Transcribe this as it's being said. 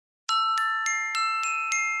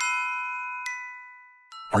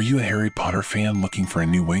Are you a Harry Potter fan looking for a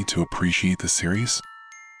new way to appreciate the series?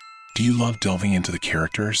 Do you love delving into the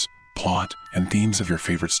characters, plot, and themes of your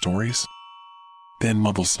favorite stories? Then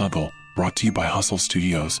Muggle Snuggle, brought to you by Hustle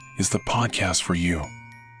Studios, is the podcast for you.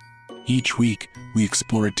 Each week, we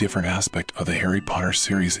explore a different aspect of the Harry Potter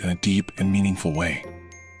series in a deep and meaningful way.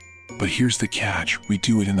 But here's the catch, we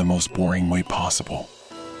do it in the most boring way possible.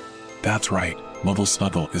 That's right, Muggle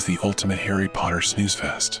Snuggle is the ultimate Harry Potter snooze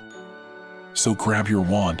fest. So grab your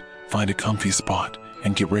wand, find a comfy spot,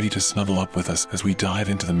 and get ready to snuggle up with us as we dive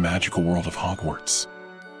into the magical world of Hogwarts.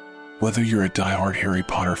 Whether you're a die-hard Harry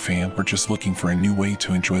Potter fan or just looking for a new way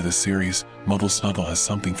to enjoy the series, Muggle Snuggle has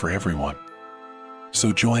something for everyone.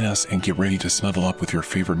 So join us and get ready to snuggle up with your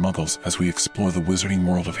favorite Muggles as we explore the wizarding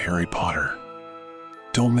world of Harry Potter.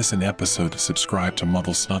 Don't miss an episode. Subscribe to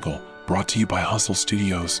Muggle Snuggle, brought to you by Hustle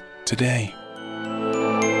Studios, today.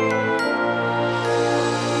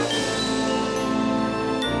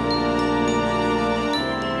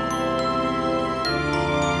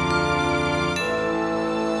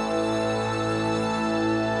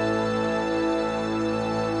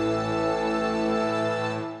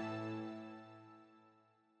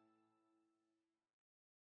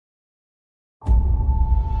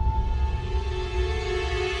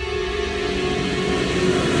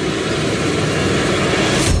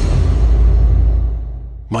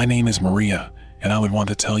 My name is Maria, and I would want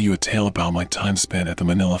to tell you a tale about my time spent at the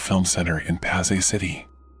Manila Film Center in Pasay City.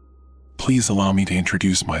 Please allow me to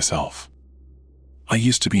introduce myself. I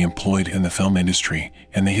used to be employed in the film industry,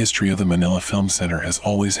 and the history of the Manila Film Center has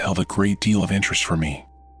always held a great deal of interest for me.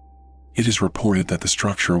 It is reported that the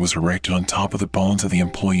structure was erected on top of the bones of the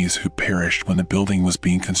employees who perished when the building was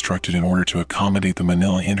being constructed in order to accommodate the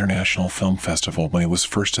Manila International Film Festival when it was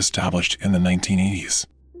first established in the 1980s.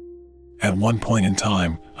 At one point in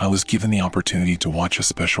time, I was given the opportunity to watch a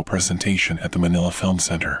special presentation at the Manila Film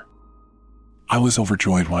Center. I was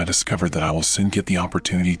overjoyed when I discovered that I will soon get the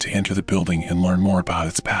opportunity to enter the building and learn more about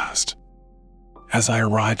its past. As I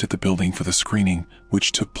arrived at the building for the screening,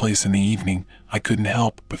 which took place in the evening, I couldn't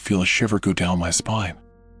help but feel a shiver go down my spine.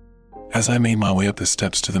 As I made my way up the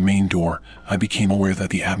steps to the main door, I became aware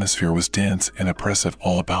that the atmosphere was dense and oppressive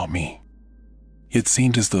all about me. It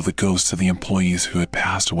seemed as though the ghosts of the employees who had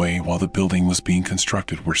passed away while the building was being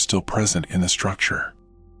constructed were still present in the structure.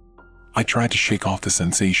 I tried to shake off the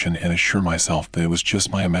sensation and assure myself that it was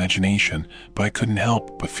just my imagination, but I couldn't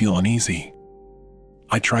help but feel uneasy.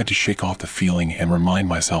 I tried to shake off the feeling and remind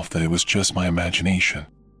myself that it was just my imagination.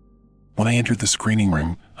 When I entered the screening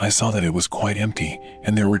room, I saw that it was quite empty,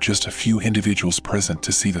 and there were just a few individuals present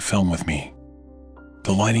to see the film with me.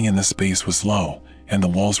 The lighting in the space was low, and the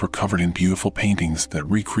walls were covered in beautiful paintings that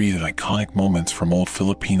recreated iconic moments from old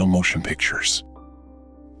Filipino motion pictures.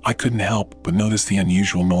 I couldn't help but notice the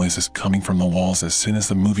unusual noises coming from the walls as soon as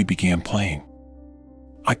the movie began playing.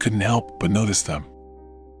 I couldn't help but notice them.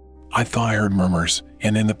 I thought I heard murmurs,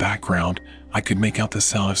 and in the background, I could make out the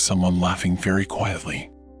sound of someone laughing very quietly.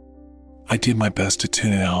 I did my best to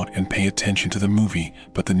tune it out and pay attention to the movie,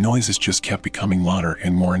 but the noises just kept becoming louder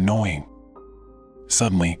and more annoying.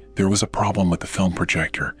 Suddenly, there was a problem with the film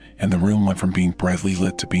projector, and the room went from being brightly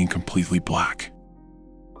lit to being completely black.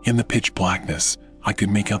 In the pitch blackness, I could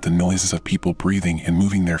make out the noises of people breathing and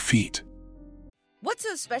moving their feet. What's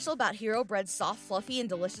so special about Hero Bread's soft, fluffy, and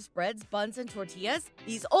delicious breads, buns, and tortillas?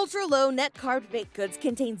 These ultra-low net-carb baked goods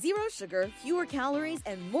contain zero sugar, fewer calories,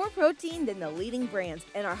 and more protein than the leading brands,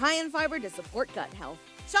 and are high in fiber to support gut health.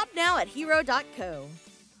 Shop now at hero.co.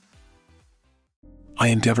 I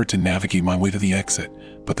endeavored to navigate my way to the exit,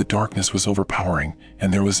 but the darkness was overpowering,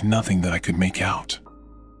 and there was nothing that I could make out.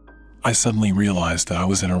 I suddenly realized that I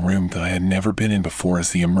was in a room that I had never been in before as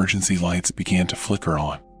the emergency lights began to flicker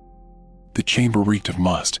on. The chamber reeked of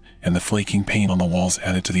must, and the flaking paint on the walls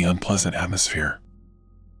added to the unpleasant atmosphere.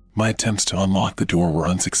 My attempts to unlock the door were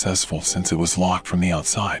unsuccessful since it was locked from the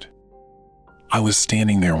outside. I was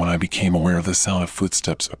standing there when I became aware of the sound of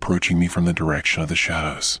footsteps approaching me from the direction of the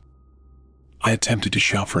shadows. I attempted to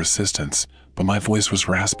shout for assistance, but my voice was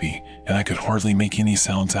raspy, and I could hardly make any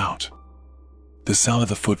sounds out. The sound of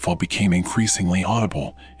the footfall became increasingly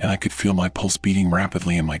audible, and I could feel my pulse beating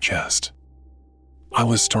rapidly in my chest. I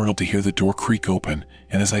was startled to hear the door creak open,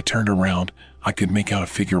 and as I turned around, I could make out a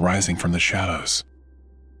figure rising from the shadows.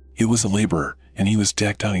 It was a laborer, and he was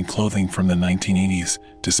decked out in clothing from the 1980s,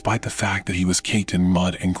 despite the fact that he was caked in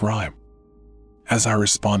mud and grime. As I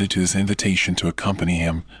responded to his invitation to accompany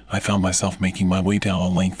him, I found myself making my way down a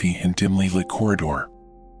lengthy and dimly lit corridor.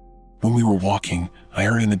 When we were walking, I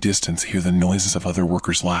heard in the distance the noises of other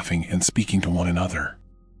workers laughing and speaking to one another.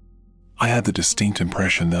 I had the distinct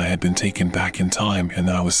impression that I had been taken back in time and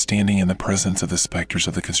that I was standing in the presence of the specters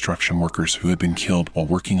of the construction workers who had been killed while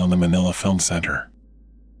working on the Manila Film Center.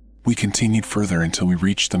 We continued further until we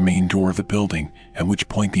reached the main door of the building, at which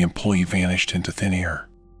point the employee vanished into thin air.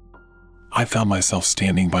 I found myself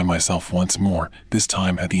standing by myself once more, this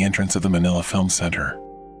time at the entrance of the Manila Film Center.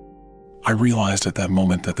 I realized at that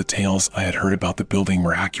moment that the tales I had heard about the building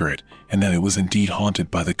were accurate, and that it was indeed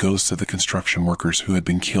haunted by the ghosts of the construction workers who had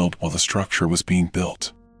been killed while the structure was being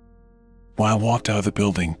built. While I walked out of the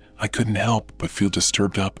building, I couldn't help but feel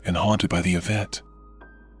disturbed up and haunted by the event.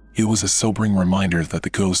 It was a sobering reminder that the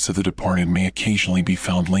ghosts of the departed may occasionally be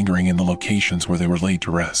found lingering in the locations where they were laid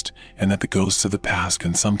to rest, and that the ghosts of the past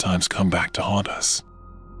can sometimes come back to haunt us.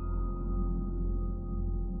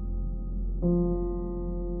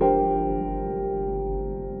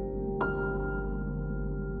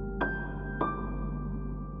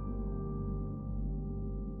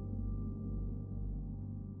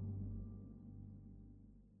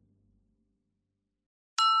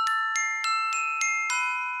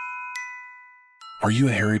 Are you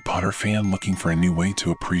a Harry Potter fan looking for a new way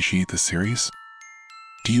to appreciate the series?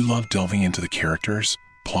 Do you love delving into the characters,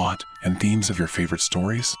 plot, and themes of your favorite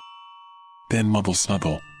stories? Then Muggle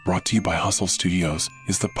Snuggle, brought to you by Hustle Studios,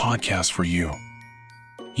 is the podcast for you.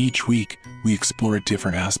 Each week, we explore a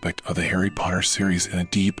different aspect of the Harry Potter series in a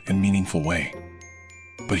deep and meaningful way.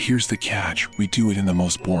 But here's the catch, we do it in the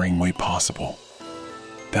most boring way possible.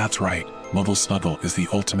 That's right, Muggle Snuggle is the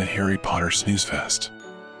ultimate Harry Potter snooze fest.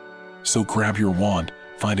 So grab your wand,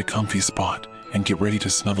 find a comfy spot, and get ready to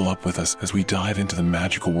snuggle up with us as we dive into the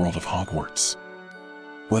magical world of Hogwarts.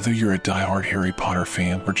 Whether you're a diehard Harry Potter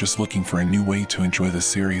fan or just looking for a new way to enjoy the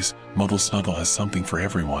series, Muggle Snuggle has something for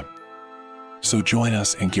everyone. So join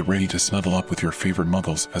us and get ready to snuggle up with your favorite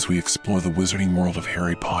Muggles as we explore the wizarding world of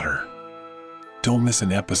Harry Potter. Don't miss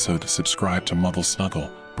an episode. Subscribe to Muggle Snuggle,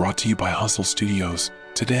 brought to you by Hustle Studios,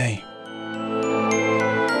 today.